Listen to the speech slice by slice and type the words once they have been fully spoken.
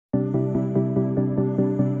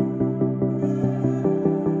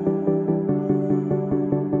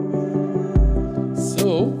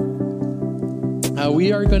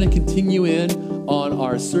We are going to continue in on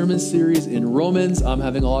our sermon series in Romans. I'm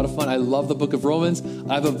having a lot of fun. I love the book of Romans.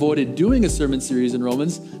 I've avoided doing a sermon series in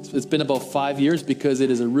Romans. It's been about 5 years because it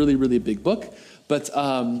is a really, really big book. But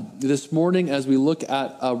this morning, as we look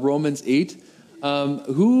at Romans 8,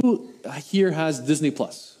 who here has Disney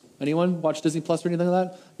Plus? Anyone watch Disney Plus or anything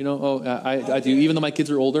like that? You know, I do. Even though my kids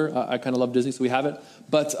are older, I kind of love Disney, so we have it.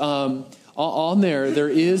 But on there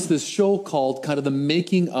is this show called kind of the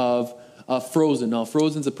making of Frozen. Now,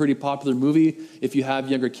 Frozen's a pretty popular movie. If you have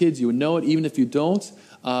younger kids, you would know it. Even if you don't,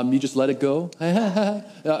 you just let it go.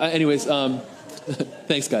 Anyways,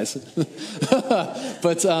 thanks, guys.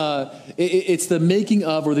 But it's the making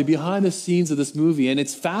of or the behind the scenes of this movie, and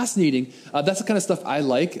it's fascinating. That's the kind of stuff I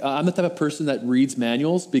like. I'm the type of person that reads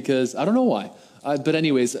manuals because I don't know why. But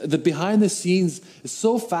anyways, the behind the scenes is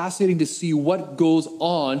so fascinating to see what goes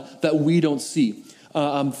on that we don't see.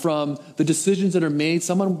 From the decisions that are made,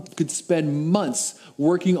 someone could spend months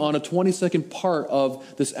working on a 20-second part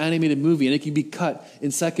of this animated movie, and it can be cut in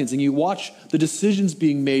seconds. And you watch the decisions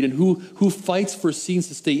being made and who fights for scenes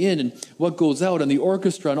to stay in and what goes out and the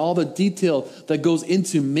orchestra and all the detail that goes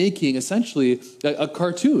into making essentially a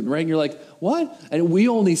cartoon, right? And you're like, what? And we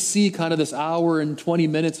only see kind of this hour and 20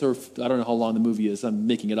 minutes, or I don't know how long the movie is. I'm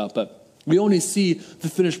making it up, but we only see the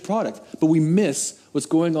finished product, but we miss what's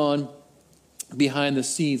going on behind the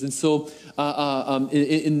scenes. And so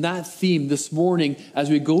in that theme this morning, as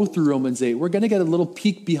we go through Romans 8, we're going to get a little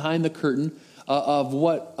peek behind the curtain of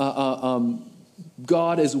what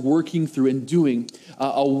God is working through and doing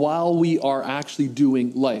while we are actually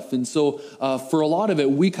doing life. And so for a lot of it,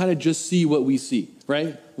 we kind of just see what we see,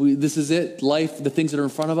 right? This is it, life, the things that are in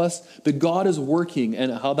front of us. But God is working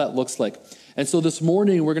and how that looks like. And so this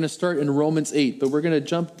morning, we're going to start in Romans 8, but we're going to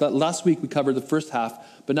jump. Last week, we covered the first half,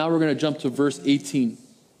 but now we're going to jump to verse 18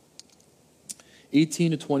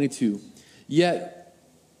 to 22. Yet,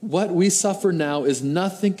 what we suffer now is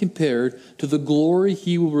nothing compared to the glory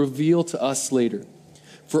he will reveal to us later.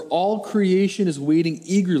 For all creation is waiting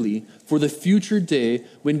eagerly for the future day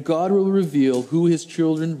when God will reveal who his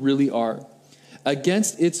children really are.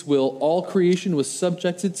 Against its will, all creation was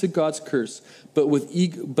subjected to God's curse. But with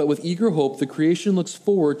eager hope, the creation looks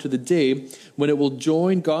forward to the day when it will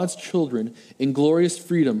join God's children in glorious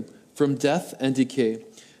freedom from death and decay.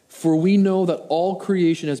 For we know that all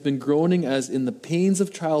creation has been groaning as in the pains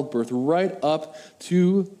of childbirth right up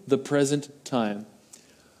to the present time.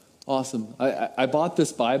 Awesome. I bought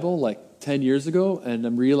this Bible like 10 years ago, and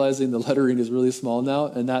I'm realizing the lettering is really small now,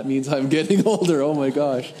 and that means I'm getting older. Oh my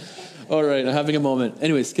gosh. All right, I'm having a moment.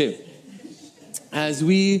 Anyways, okay. As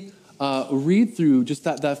we read through just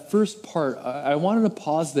that first part, I wanted to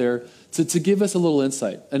pause there to give us a little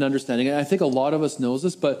insight and understanding. And I think a lot of us knows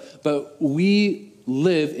this, but we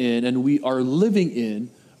live in and we are living in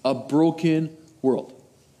a broken world.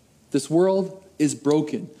 This world is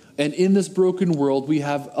broken. And in this broken world, we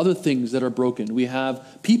have other things that are broken. We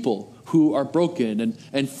have people who are broken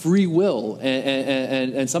and free will.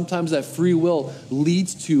 And sometimes that free will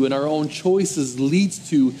leads to, and our own choices leads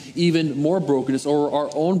to even more brokenness or our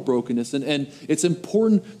own brokenness. And it's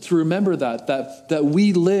important to remember that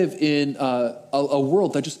we live in a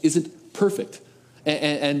world that just isn't perfect.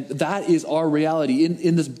 And that is our reality.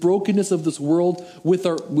 In this brokenness of this world,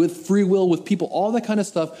 with free will, with people, all that kind of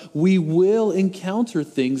stuff, we will encounter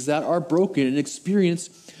things that are broken and experience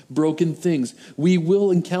broken things. We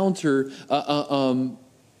will encounter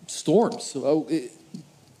storms.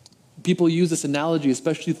 People use this analogy,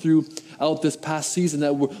 especially throughout this past season,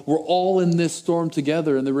 that we're all in this storm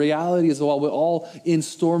together. And the reality is, while we're all in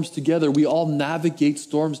storms together, we all navigate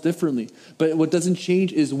storms differently. But what doesn't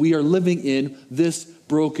change is we are living in this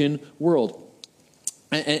broken world.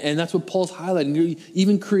 And that's what Paul's highlighting.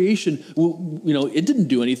 Even creation, it didn't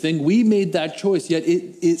do anything. We made that choice, yet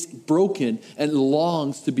it is broken and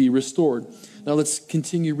longs to be restored. Now let's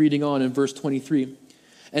continue reading on in verse 23.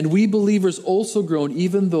 And we believers also groan,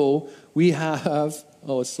 even though we have,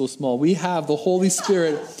 it's so small, we have the Holy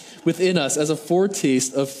Spirit within us as a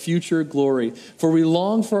foretaste of future glory. For we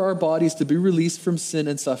long for our bodies to be released from sin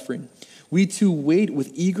and suffering. We too wait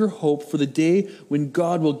with eager hope for the day when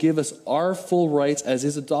God will give us our full rights as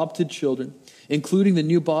his adopted children, including the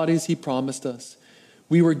new bodies he promised us.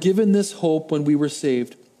 We were given this hope when we were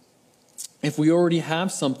saved. If we already have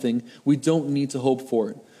something, we don't need to hope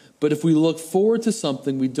for it. But if we look forward to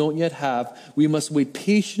something we don't yet have, we must wait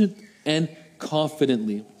patiently and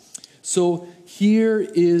confidently. So here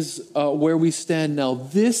is where we stand now.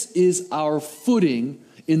 This is our footing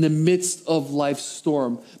in the midst of life's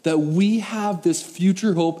storm, that we have this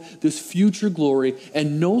future hope, this future glory,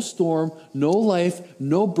 and no storm, no life,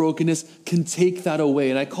 no brokenness can take that away.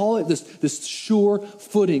 And I call it this sure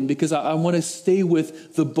footing because I want to stay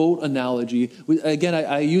with the boat analogy. Again,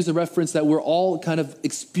 I use a reference that we're all kind of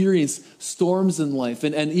experience storms in life.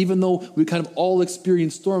 And even though we kind of all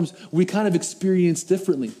experience storms, we kind of experience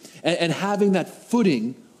differently. And having that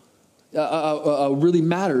footing really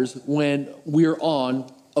matters when we're on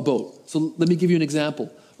a boat. So let me give you an example,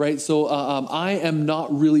 right? So I am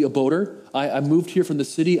not really a boater. I moved here from the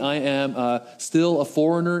city. I am still a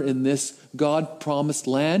foreigner in this God-promised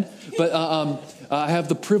land. But I have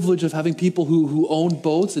the privilege of having people who own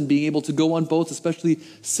boats and being able to go on boats, especially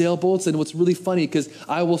sailboats. And what's really funny, because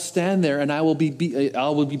I will stand there and I will be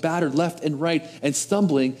battered left and right and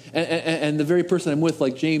stumbling. And the very person I'm with,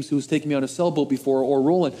 like James, who's taken me on a sailboat before, or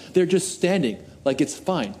Roland, they're just standing like it's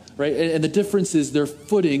fine, right? And the difference is their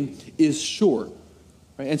footing is sure.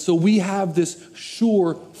 Right? And so we have this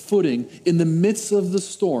sure footing in the midst of the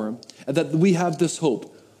storm, and that we have this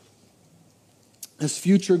hope, this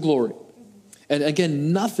future glory. And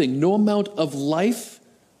again, nothing, no amount of life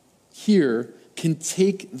here can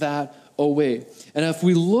take that away. And if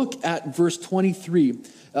we look at verse 23,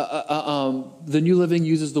 the New Living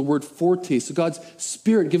uses the word foretaste. So God's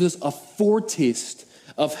Spirit gives us a foretaste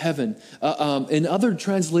of heaven. In other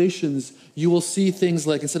translations, you will see things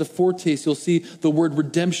like, instead of foretaste, you'll see the word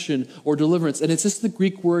redemption or deliverance. And it's just the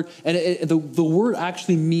Greek word, and the word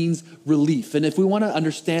actually means relief. And if we want an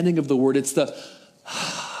understanding of the word, it's the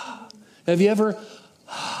have you ever,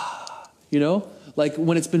 like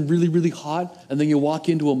when it's been really, really hot, and then you walk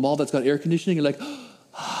into a mall that's got air conditioning, you're like,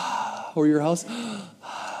 or your house.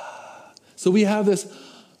 So we have this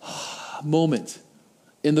moment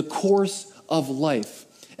in the course of life.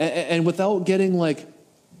 And without getting like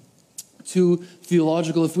too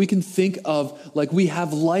theological, if we can think of like we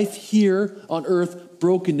have life here on earth,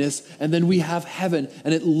 brokenness, and then we have heaven,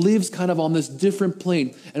 and it lives kind of on this different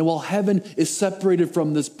plane. And while heaven is separated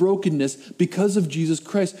from this brokenness because of Jesus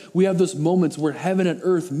Christ, we have those moments where heaven and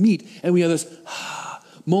earth meet, and we have this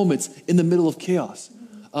moments in the middle of chaos.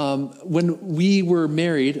 When we were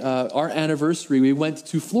married, our anniversary, we went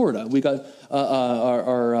to Florida. We got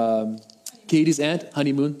our Katie's aunt,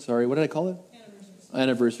 honeymoon. Sorry, what did I call it?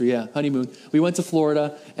 Anniversary, yeah, honeymoon. We went to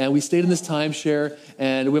Florida, and we stayed in this timeshare,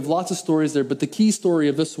 and we have lots of stories there, but the key story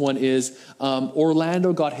of this one is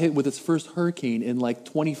Orlando got hit with its first hurricane in like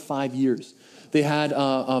 25 years. They had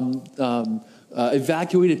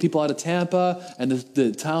evacuated people out of Tampa, and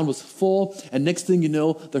the town was full, and next thing you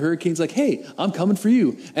know, the hurricane's like, hey, I'm coming for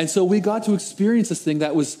you. And so we got to experience this thing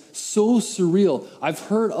that was so surreal. I've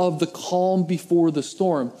heard of the calm before the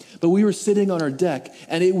storm, but we were sitting on our deck,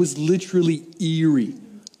 and it was literally eerie.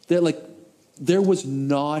 There was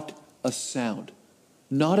not a sound.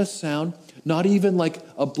 Not a sound, not even like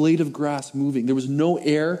a blade of grass moving. There was no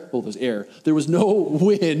air. Well, there's air. There was no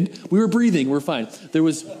wind. We were breathing. We're fine. There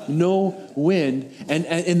was no wind. And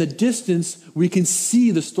in the distance, we can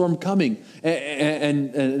see the storm coming.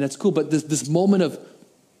 And that's cool. But this moment of,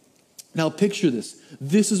 now picture this.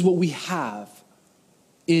 This is what we have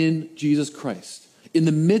in Jesus Christ. In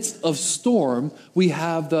the midst of storm, we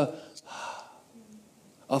have a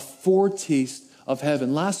foretaste of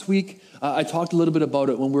heaven. Last week, I talked a little bit about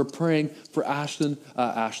it when we were praying for Ashley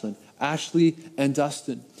and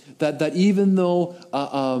Dustin. That even though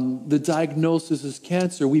the diagnosis is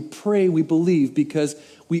cancer, we pray, we believe, because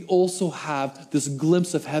we also have this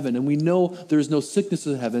glimpse of heaven, and we know there is no sickness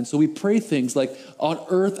in heaven. So we pray things like, on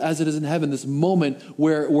earth as it is in heaven, this moment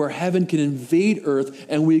where heaven can invade earth,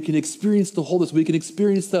 and we can experience the wholeness. We can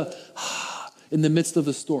experience the in the midst of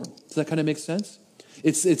the storm. Does that kind of make sense?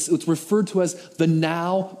 It's referred to as the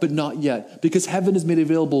now, but not yet. Because heaven is made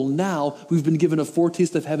available now. We've been given a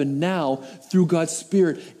foretaste of heaven now through God's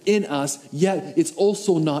Spirit in us, yet it's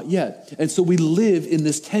also not yet. And so we live in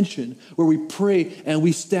this tension where we pray and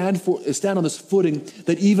we stand on this footing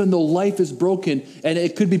that even though life is broken, and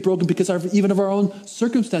it could be broken because even of our own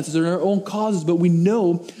circumstances or our own causes, but we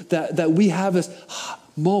know that we have this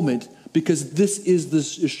moment because this is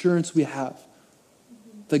the assurance we have.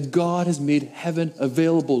 That God has made heaven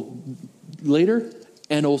available later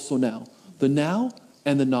and also now. The now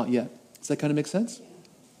and the not yet. Does that kind of make sense?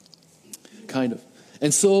 Kind of.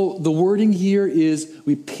 And so the wording here is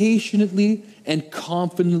we patiently and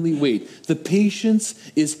confidently wait. The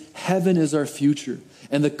patience is heaven is our future.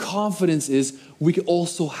 And the confidence is we can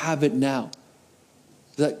also have it now.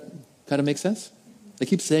 Does that kind of make sense? I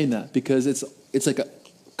keep saying that because it's like a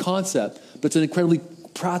concept, but it's an incredibly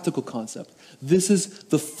practical concept. This is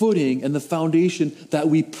the footing and the foundation that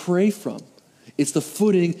we pray from. It's the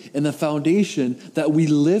footing and the foundation that we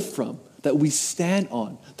live from, that we stand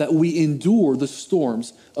on, that we endure the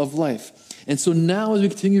storms of life. And so now as we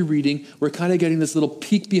continue reading, we're kind of getting this little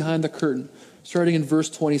peek behind the curtain, starting in verse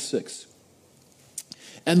 26.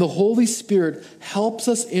 And the Holy Spirit helps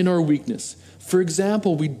us in our weakness. For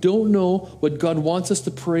example, we don't know what God wants us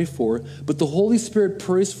to pray for, but the Holy Spirit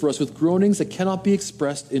prays for us with groanings that cannot be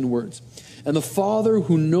expressed in words. And the Father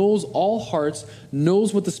who knows all hearts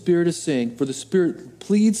knows what the Spirit is saying, for the Spirit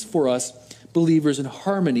pleads for us believers in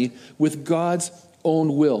harmony with God's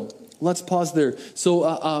own will. Let's pause there.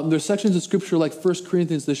 So there's sections of Scripture like 1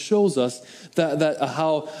 Corinthians that shows us that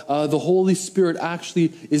how the Holy Spirit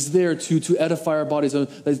actually is there to edify our bodies.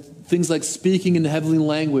 Things like speaking in the heavenly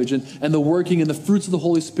language and the working and the fruits of the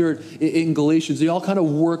Holy Spirit in Galatians, they all kind of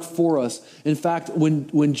work for us. In fact,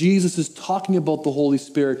 when Jesus is talking about the Holy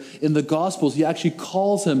Spirit in the Gospels, he actually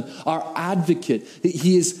calls him our advocate.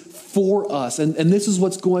 He is for us. And this is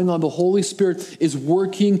what's going on. The Holy Spirit is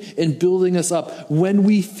working and building us up. When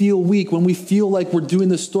we feel weak, when we feel like we're doing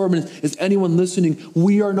the storm, and is anyone listening,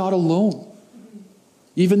 we are not alone.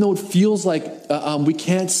 Even though it feels like we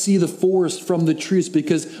can't see the forest from the trees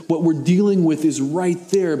because what we're dealing with is right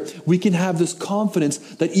there, we can have this confidence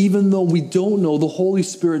that even though we don't know, the Holy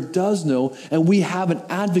Spirit does know, and we have an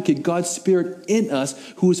advocate, God's Spirit in us,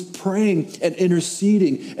 who is praying and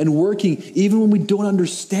interceding and working even when we don't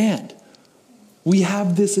understand. We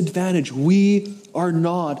have this advantage. We are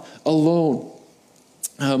not alone.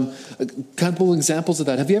 A couple examples of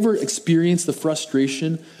that. Have you ever experienced the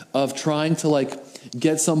frustration of trying to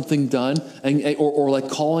get something done or like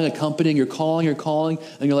calling a company and you're calling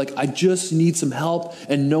and you're like, I just need some help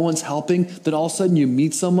and no one's helping. Then all of a sudden you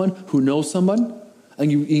meet someone who knows someone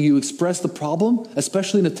and you express the problem,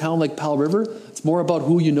 especially in a town like Powell River. It's more about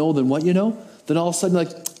who you know than what you know. Then all of a sudden you're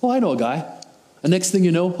like, oh, I know a guy. And next thing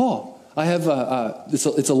you know, I have, it's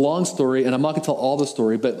a long story, and I'm not going to tell all the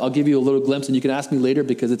story, but I'll give you a little glimpse, and you can ask me later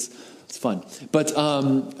because it's fun. But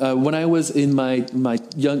when I was in my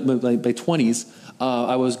 20s,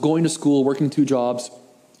 I was going to school, working 2 jobs,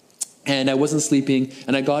 and I wasn't sleeping,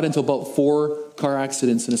 and I got into about 4 car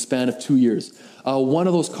accidents in a span of 2 years. One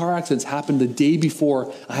of those car accidents happened the day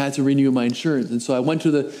before I had to renew my insurance. And so I went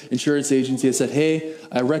to the insurance agency and said, hey,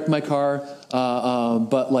 I wrecked my car,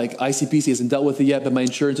 but ICBC hasn't dealt with it yet, but my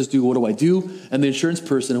insurance is due. What do I do? And the insurance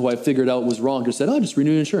person, who I figured out was wrong, just said, just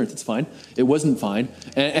renew your insurance. It's fine. It wasn't fine.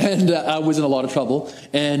 And I was in a lot of trouble.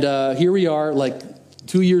 And here we are,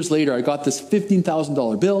 2 years later, I got this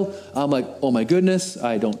 $15,000 bill. I'm like, oh my goodness,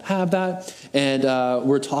 I don't have that. And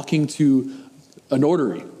we're talking to a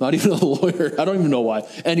notary, not even a lawyer. I don't even know why.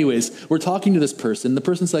 Anyways, we're talking to this person. The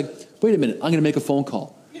person's like, wait a minute, I'm going to make a phone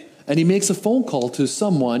call. And he makes a phone call to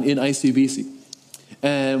someone in ICBC.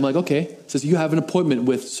 And I'm like, okay. Says, you have an appointment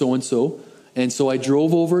with so-and-so. And so I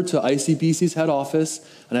drove over to ICBC's head office,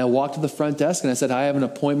 and I walked to the front desk, and I said, I have an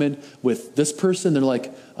appointment with this person. They're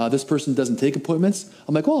like, this person doesn't take appointments.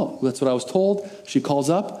 I'm like, well, that's what I was told. She calls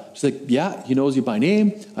up. She's like, yeah, he knows you by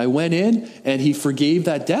name. I went in, and he forgave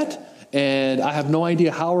that debt. And I have no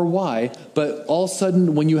idea how or why, but all of a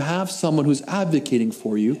sudden, when you have someone who's advocating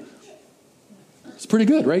for you, it's pretty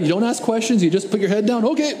good, right? You don't ask questions. You just put your head down.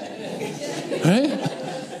 Okay. Right?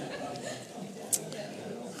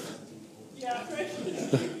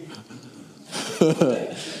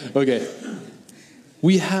 Okay.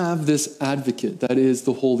 We have this advocate that is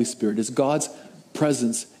the Holy Spirit. It's God's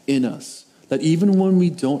presence in us. That even when we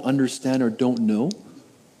don't understand or don't know,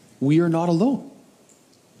 we are not alone.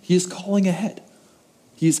 He is calling ahead.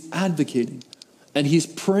 He is advocating. And he's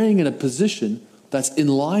praying in a position that's in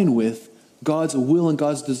line with God's will and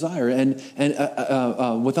God's desire. And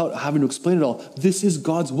without having to explain it all, this is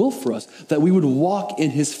God's will for us, that we would walk in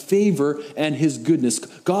his favor and his goodness.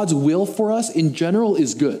 God's will for us in general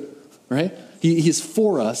is good, right? He is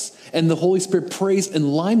for us, and the Holy Spirit prays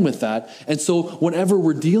in line with that. And so whenever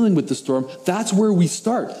we're dealing with the storm, that's where we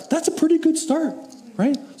start. That's a pretty good start,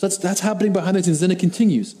 right? So that's happening behind the scenes. Then it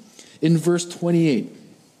continues in verse 28.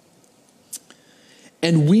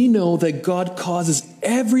 And we know that God causes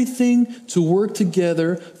everything to work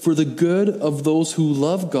together for the good of those who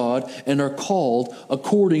love God and are called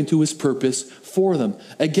according to his purpose for them.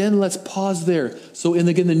 Again, let's pause there. So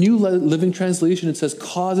the New Living Translation, it says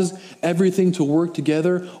causes everything to work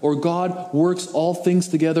together, or God works all things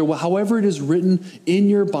together. Well, however it is written in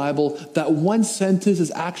your Bible, that one sentence is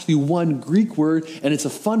actually one Greek word, and it's a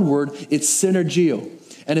fun word. It's synergio.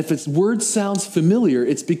 And if its word sounds familiar,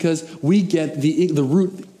 it's because we get the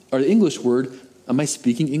root or the English word Am I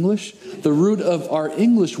speaking English? The root of our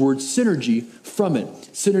English word synergy from it.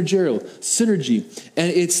 Synergerial, synergy.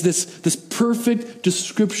 And it's this perfect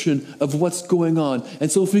description of what's going on.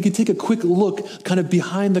 And so if we could take a quick look kind of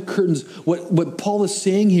behind the curtains, what Paul is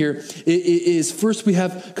saying here is first we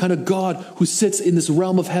have kind of God who sits in this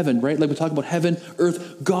realm of heaven, right? Like we talk about heaven,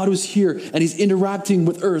 earth, God who's here and he's interacting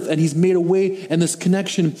with earth and he's made a way and this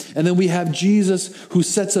connection. And then we have Jesus who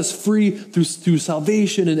sets us free through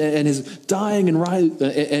salvation and his dying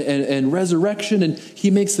and resurrection, and he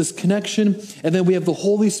makes this connection. And then we have the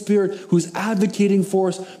Holy Spirit who's advocating for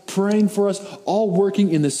us, praying for us, all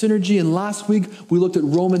working in the synergy. And last week we looked at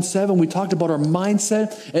Romans 7. We talked about our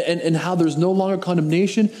mindset and how there's no longer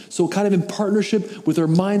condemnation. So kind of in partnership with our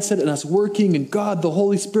mindset and us working and God, the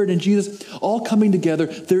Holy Spirit and Jesus all coming together,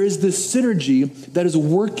 there is this synergy that is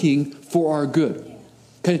working for our good.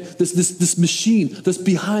 Okay, this machine that's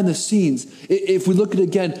behind the scenes. If we look at it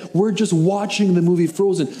again, we're just watching the movie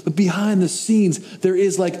Frozen, but behind the scenes, there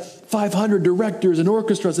is like 500 directors and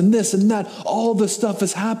orchestras and this and that. All the stuff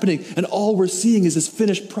is happening, and all we're seeing is this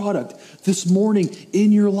finished product. This morning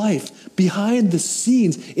in your life, behind the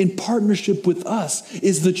scenes, in partnership with us,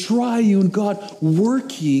 is the triune God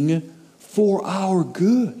working for our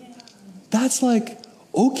good. That's like,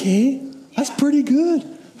 okay, that's pretty good,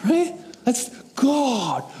 right? That's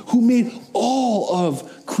God who made all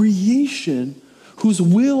of creation, whose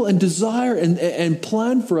will and desire and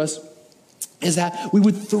plan for us is that we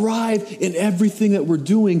would thrive in everything that we're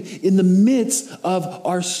doing in the midst of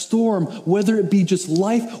our storm, whether it be just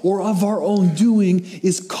life or of our own doing,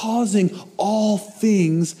 is causing all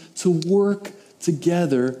things to work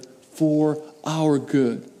together for our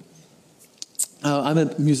good. I'm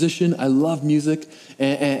a musician. I love music,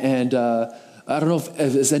 and I don't know if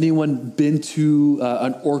has anyone been to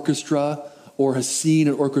an orchestra or has seen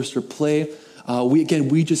an orchestra play.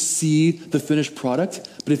 We just see the finished product.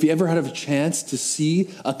 But if you ever had a chance to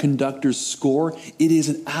see a conductor's score, it is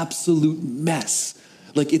an absolute mess.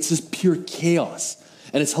 Like it's just pure chaos.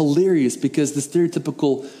 And it's hilarious because the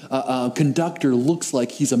stereotypical conductor looks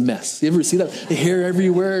like he's a mess. You ever see that? The hair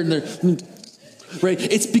everywhere and they're... Right?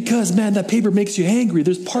 It's because, man, that paper makes you angry.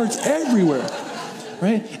 There's parts everywhere.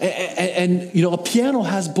 Right? And you know, a piano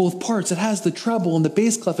has both parts. It has the treble and the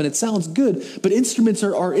bass clef, and it sounds good. But instruments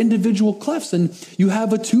are individual clefs, and you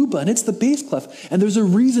have a tuba, and it's the bass clef. And there's a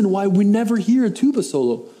reason why we never hear a tuba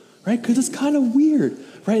solo, right? Because it's kind of weird,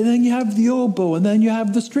 right? And then you have the oboe, and then you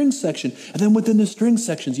have the string section. And then within the string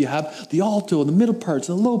sections, you have the alto, and the middle parts,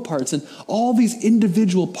 and the low parts, and all these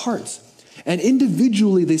individual parts. And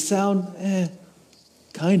individually, they sound,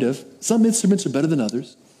 kind of. Some instruments are better than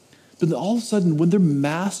others. But then all of a sudden, when they're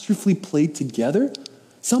masterfully played together,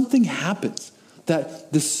 something happens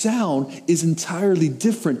that the sound is entirely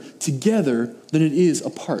different together than it is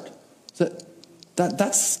apart. So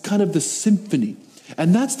that's kind of the symphony.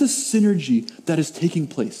 And that's the synergy that is taking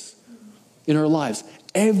place in our lives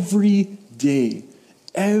every day,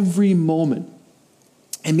 every moment.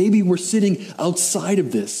 And maybe we're sitting outside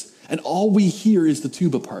of this, and all we hear is the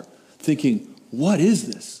tuba part, thinking, what is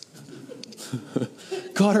this?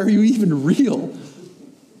 God, are you even real?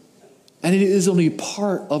 And it is only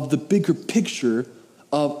part of the bigger picture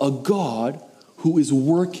of a God who is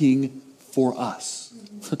working for us.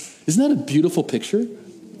 Isn't that a beautiful picture? It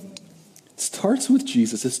starts with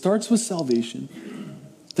Jesus. It starts with salvation.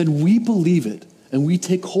 Then we believe it, and we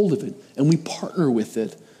take hold of it, and we partner with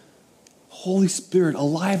it. Holy Spirit,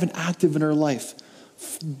 alive and active in our life,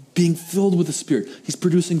 being filled with the Spirit. He's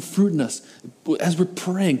producing fruit in us. As we're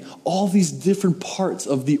praying, all these different parts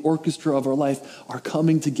of the orchestra of our life are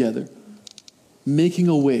coming together, making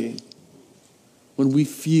a way when we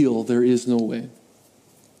feel there is no way.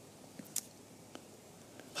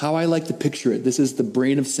 How I like to picture it, this is the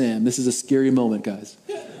brain of Sam. This is a scary moment, guys.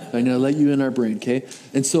 I'm going to let you in our brain, okay?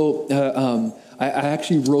 And so I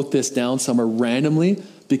actually wrote this down somewhere randomly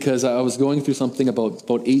because I was going through something about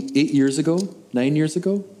 9 years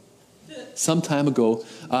ago, some time ago.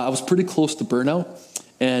 I was pretty close to burnout,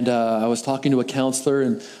 and I was talking to a counselor,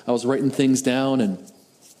 and I was writing things down, and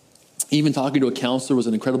even talking to a counselor was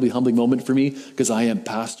an incredibly humbling moment for me because I am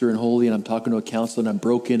pastor and holy, and I'm talking to a counselor, and I'm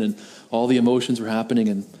broken, and all the emotions were happening,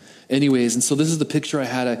 and anyways, and so this is the picture I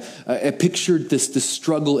had. I pictured this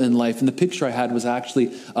struggle in life, and the picture I had was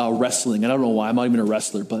actually wrestling. And I don't know why, I'm not even a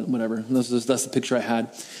wrestler, but whatever. That's the picture I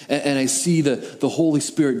had. And I see the Holy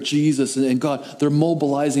Spirit, Jesus, and God, they're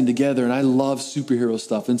mobilizing together, and I love superhero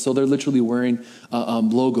stuff. And so they're literally wearing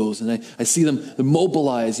logos, and I see them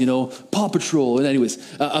mobilize, Paw Patrol. And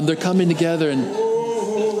anyways, they're coming together, and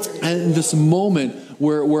this moment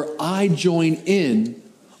where I join in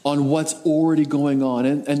on what's already going on.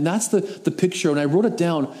 And that's the picture. When I wrote it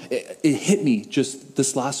down, it hit me just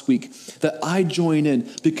this last week that I join in,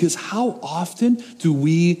 because how often do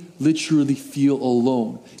we literally feel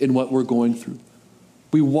alone in what we're going through?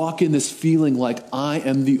 We walk in this feeling like, I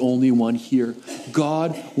am the only one here.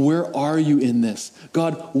 God, where are you in this?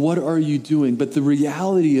 God, what are you doing? But the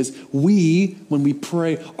reality is we, when we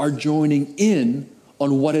pray, are joining in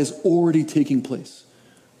on what is already taking place.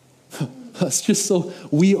 It's just so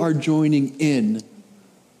we are joining in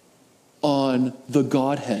on the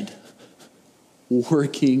Godhead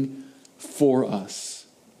working for us.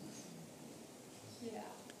 Yeah.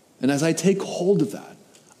 And as I take hold of that,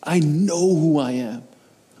 I know who I am.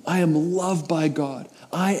 I am loved by God.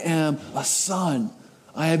 I am a son.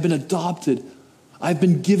 I have been adopted. I've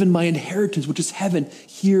been given my inheritance, which is heaven,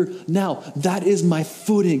 here now. That is my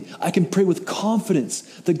footing. I can pray with confidence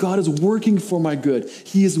that God is working for my good.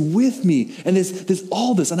 He is with me. And there's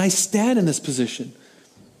all this. And I stand in this position.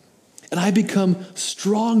 And I become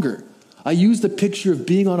stronger. I use the picture of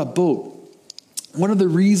being on a boat. One of the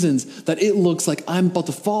reasons that it looks like I'm about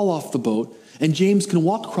to fall off the boat and James can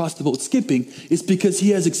walk across the boat skipping is because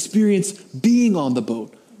he has experienced being on the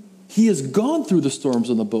boat. He has gone through the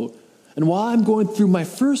storms on the boat. And while I'm going through my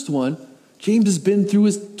first one, James has been through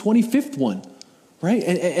his 25th one, right?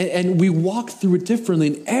 And we walk through it differently.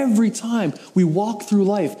 And every time we walk through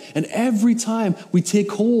life, and every time we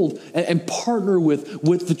take hold and partner with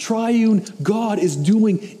what the triune God is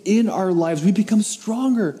doing in our lives, we become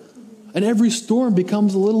stronger. And every storm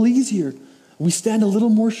becomes a little easier. We stand a little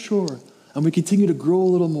more sure. And we continue to grow a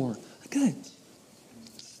little more. Okay,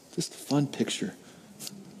 just a fun picture.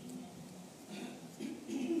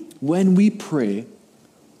 When we pray,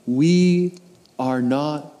 we are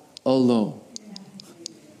not alone.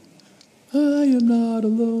 I am not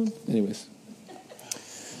alone. Anyways.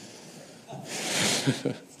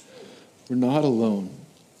 We're not alone.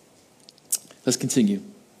 Let's continue.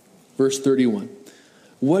 Verse 31.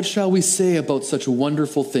 What shall we say about such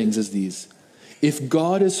wonderful things as these? If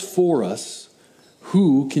God is for us,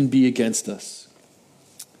 who can be against us?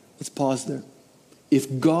 Let's pause there.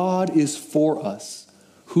 If God is for us,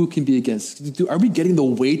 who can be against? Are we getting the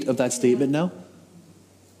weight of that statement now?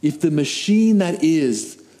 If the machine that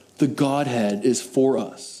is the Godhead is for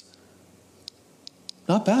us,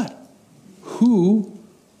 not bad. Who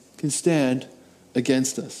can stand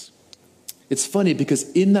against us? It's funny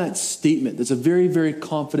because in that statement, it's a very, very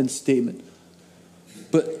confident statement.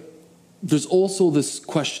 But there's also this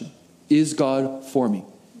question, is God for me?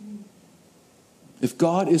 If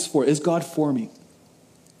God is God for me?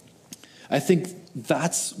 I think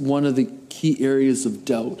that's one of the key areas of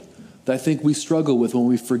doubt that I think we struggle with when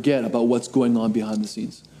we forget about what's going on behind the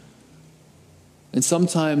scenes. And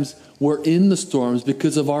sometimes we're in the storms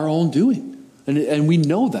because of our own doing. And we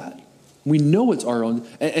know that. We know it's our own.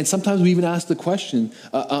 And sometimes we even ask the question,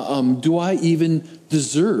 do I even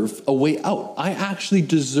deserve a way out? I actually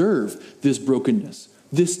deserve this brokenness.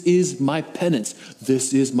 This is my penance.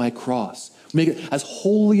 This is my cross. Make it as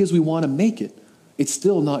holy as we want to make it. It's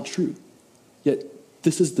still not true. Yet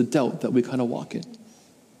this is the doubt that we kind of walk in.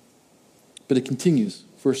 But it continues,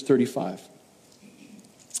 verse 35.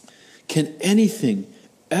 Can anything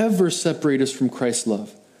ever separate us from Christ's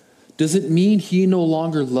love? Does it mean he no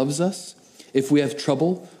longer loves us if we have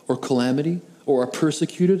trouble or calamity or are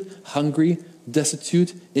persecuted, hungry,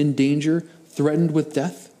 destitute, in danger, threatened with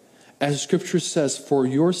death? As Scripture says, for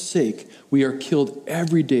your sake we are killed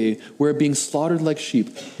every day. We're being slaughtered like sheep.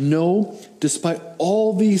 No, despite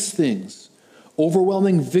all these things,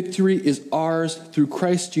 overwhelming victory is ours through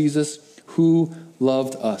Christ Jesus, who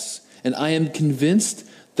loved us. And I am convinced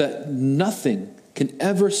that nothing can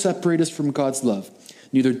ever separate us from God's love.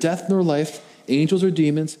 Neither death nor life, angels or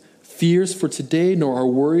demons, fears for today nor our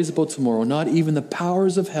worries about tomorrow, not even the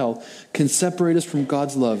powers of hell can separate us from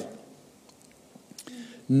God's love.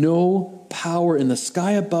 No power in the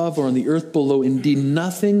sky above or on the earth below, indeed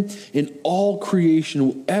nothing in all creation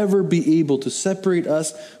will ever be able to separate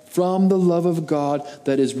us from the love of God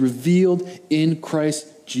that is revealed in Christ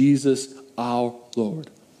Jesus our Lord.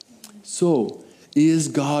 So, is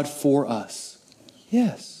God for us?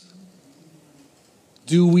 Yes.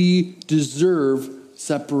 Do we deserve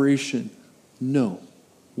separation? No.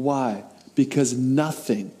 Why? Because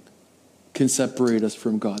nothing can separate us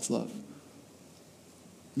from God's love.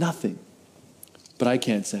 Nothing. But I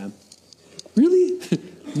can't, Sam. Really?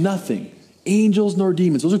 Nothing. Angels nor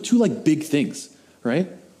demons. Those are two big things, right?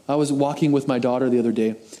 I was walking with my daughter the other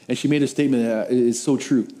day, and she made a statement that is so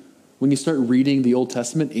true. When you start reading the Old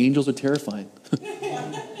Testament, angels are terrifying.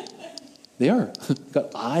 They are.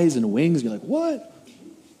 Got eyes and wings. You're like, what?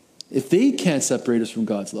 If they can't separate us from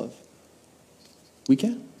God's love, we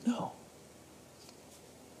can? No.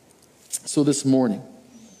 So this morning,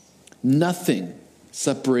 nothing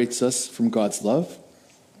separates us from God's love.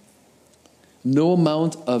 No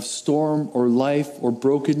amount of storm or life or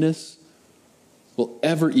brokenness will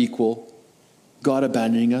ever equal God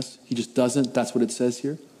abandoning us. He just doesn't. That's what it says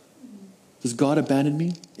here. Does God abandon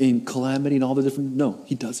me in calamity and all the different? No,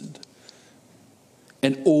 he doesn't.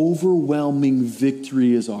 An overwhelming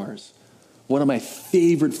victory is ours. One of my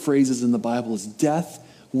favorite phrases in the Bible is, death,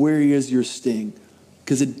 where is your sting?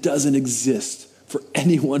 Because it doesn't exist for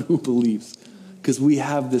anyone who believes. Because we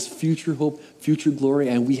have this future hope, future glory,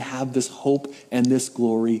 and we have this hope and this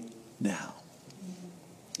glory now.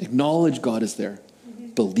 Acknowledge God is there.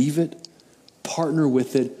 Believe it, partner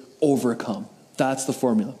with it, overcome. That's the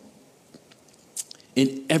formula.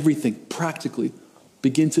 In everything, practically,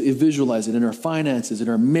 begin to visualize it in our finances, in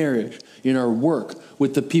our marriage, in our work,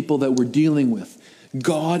 with the people that we're dealing with.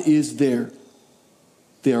 God is there.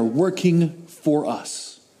 They are working for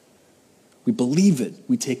us. We believe it.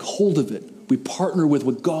 We take hold of it. We partner with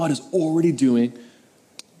what God is already doing,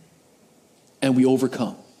 and we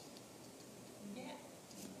overcome.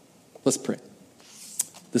 Let's pray.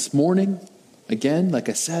 This morning, again, like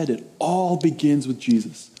I said, it all begins with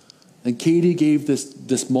Jesus. And Katie gave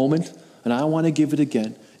this moment, and I want to give it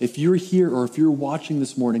again. If you're here or if you're watching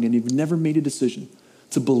this morning and you've never made a decision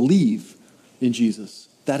to believe in Jesus,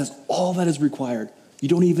 that is all that is required. You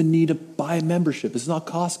don't even need to buy a membership. It's not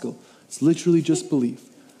Costco. It's literally just belief.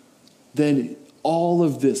 Then all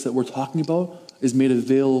of this that we're talking about is made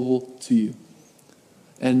available to you.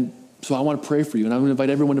 And so I want to pray for you, and I'm going to invite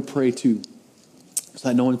everyone to pray too, so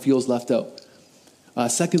that no one feels left out.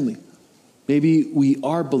 Secondly, maybe we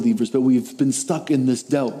are believers, but we've been stuck in this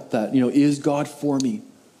doubt that, is God for me?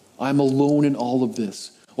 I'm alone in all of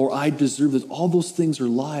this. Or I deserve this. All those things are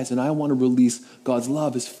lies, and I want to release God's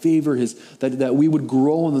love, his favor, that we would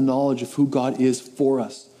grow in the knowledge of who God is for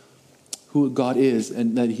us, who God is,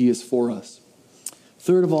 and that he is for us.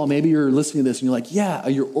 Third of all, maybe you're listening to this and you're like, yeah,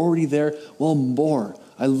 you're already there. Well, more.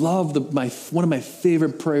 I love one of my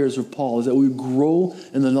favorite prayers of Paul is that we grow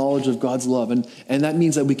in the knowledge of God's love. And that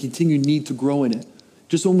means that we need to grow in it.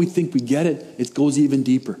 Just when we think we get it, it goes even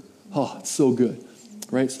deeper. Oh, it's so good.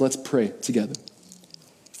 Right? So let's pray together.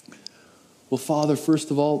 Well, Father,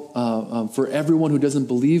 first of all, for everyone who doesn't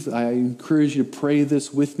believe, I encourage you to pray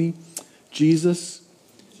this with me. Jesus,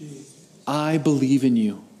 I believe in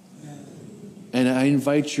you. And I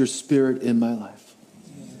invite your spirit in my life.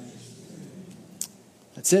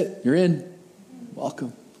 That's it. You're in.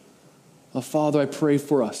 Welcome. Father, I pray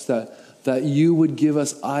for us that you would give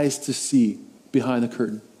us eyes to see behind the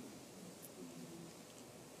curtain.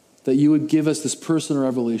 That you would give us this personal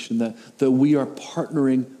revelation that we are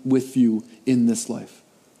partnering with you in this life.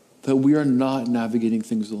 That we are not navigating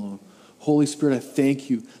things alone. Holy Spirit, I thank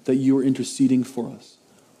you that you are interceding for us.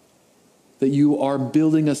 That you are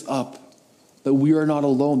building us up. That we are not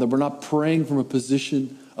alone. That we're not praying from a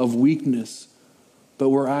position of weakness. But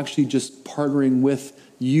we're actually just partnering with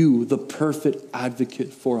you, the perfect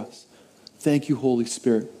advocate for us. Thank you, Holy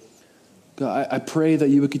Spirit. God, I pray that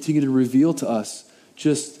you would continue to reveal to us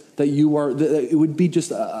just that it would be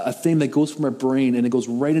just a thing that goes from our brain and it goes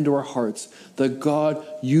right into our hearts. That God,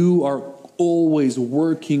 you are always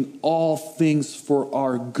working all things for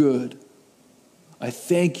our good. I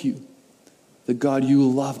thank you that God, you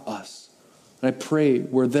love us. And I pray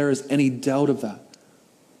where there is any doubt of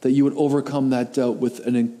that you would overcome that doubt with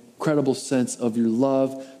an incredible sense of your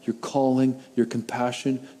love, your calling, your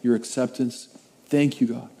compassion, your acceptance. Thank you,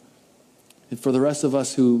 God. And for the rest of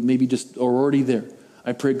us who maybe just are already there,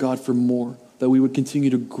 I pray, God, for more, that we would continue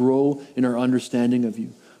to grow in our understanding of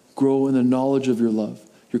you, grow in the knowledge of your love,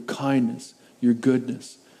 your kindness, your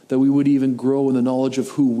goodness, that we would even grow in the knowledge of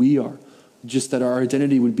who we are, just that our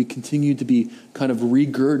identity would be continued to be kind of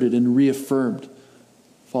regirded and reaffirmed.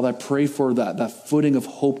 Father, I pray for that footing of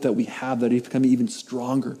hope that we have, that it become even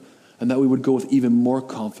stronger, and that we would go with even more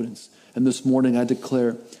confidence. And this morning I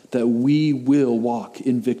declare that we will walk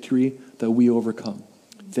in victory, that we overcome.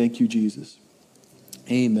 Thank you, Jesus.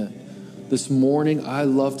 Amen. This morning, I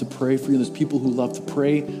love to pray for you. There's people who love to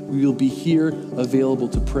pray. We will be here available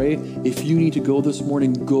to pray. If you need to go this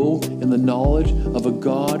morning, go in the knowledge of a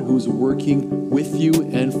God who is working with you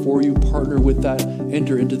and for you. Partner with that.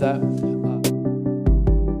 Enter into that.